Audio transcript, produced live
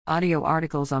Audio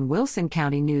articles on Wilson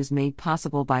County News made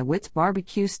possible by Witt's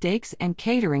Barbecue Steaks and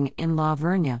Catering in La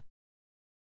Vernia.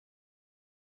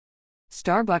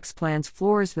 Starbucks plans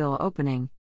Floresville opening.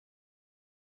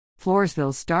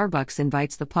 Floresville Starbucks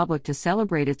invites the public to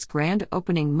celebrate its grand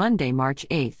opening Monday, March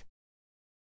 8th.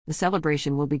 The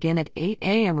celebration will begin at 8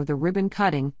 a.m. with a ribbon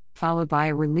cutting, followed by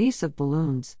a release of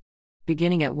balloons.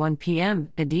 Beginning at 1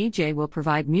 p.m., a DJ will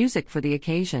provide music for the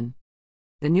occasion.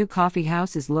 The new coffee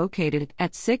house is located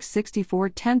at 664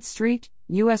 10th Street,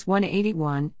 US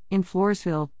 181, in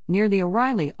Floresville, near the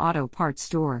O'Reilly Auto Parts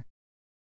store.